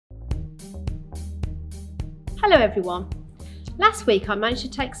Hello everyone. Last week I managed to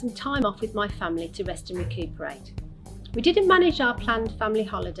take some time off with my family to rest and recuperate. We didn't manage our planned family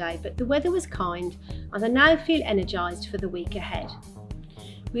holiday, but the weather was kind and I now feel energised for the week ahead.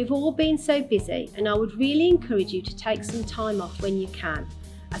 We've all been so busy and I would really encourage you to take some time off when you can,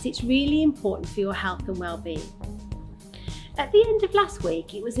 as it's really important for your health and well-being. At the end of last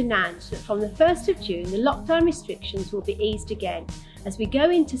week, it was announced that from the 1st of June, the lockdown restrictions will be eased again as we go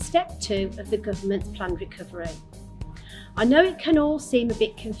into step 2 of the government's planned recovery. I know it can all seem a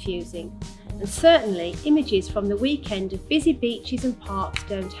bit confusing, and certainly images from the weekend of busy beaches and parks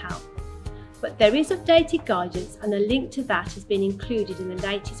don't help. But there is updated guidance and a link to that has been included in the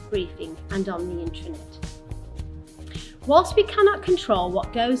latest briefing and on the intranet. Whilst we cannot control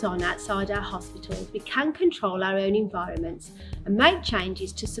what goes on outside our hospitals, we can control our own environments and make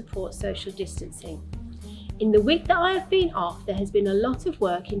changes to support social distancing. In the week that I have been off, there has been a lot of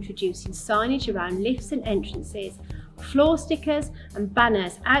work introducing signage around lifts and entrances, floor stickers and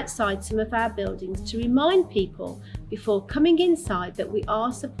banners outside some of our buildings to remind people before coming inside that we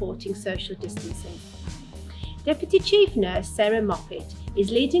are supporting social distancing. Deputy Chief Nurse Sarah Moppet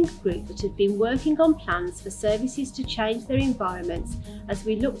is leading a group that has been working on plans for services to change their environments as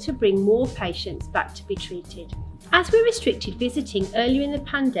we look to bring more patients back to be treated. As we restricted visiting earlier in the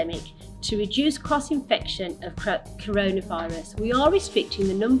pandemic to reduce cross-infection of coronavirus, we are restricting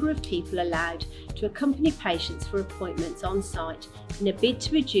the number of people allowed to accompany patients for appointments on site in a bid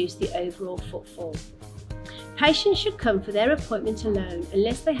to reduce the overall footfall. Patients should come for their appointment alone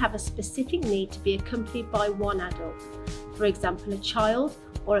unless they have a specific need to be accompanied by one adult, for example a child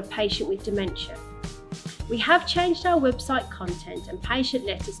or a patient with dementia. We have changed our website content and patient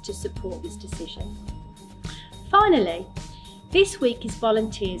letters to support this decision. Finally, this week is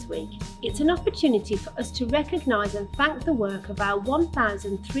Volunteers Week. It's an opportunity for us to recognise and thank the work of our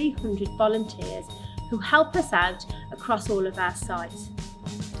 1,300 volunteers who help us out across all of our sites.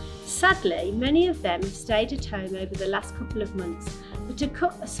 Sadly, many of them have stayed at home over the last couple of months, but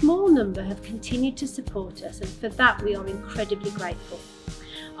a small number have continued to support us, and for that we are incredibly grateful.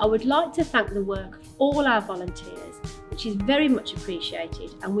 I would like to thank the work of all our volunteers, which is very much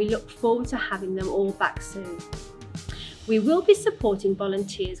appreciated, and we look forward to having them all back soon. We will be supporting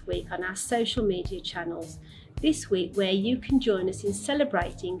Volunteers Week on our social media channels this week, where you can join us in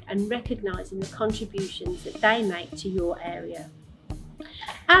celebrating and recognising the contributions that they make to your area.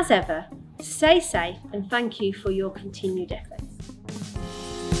 As ever, stay safe and thank you for your continued efforts.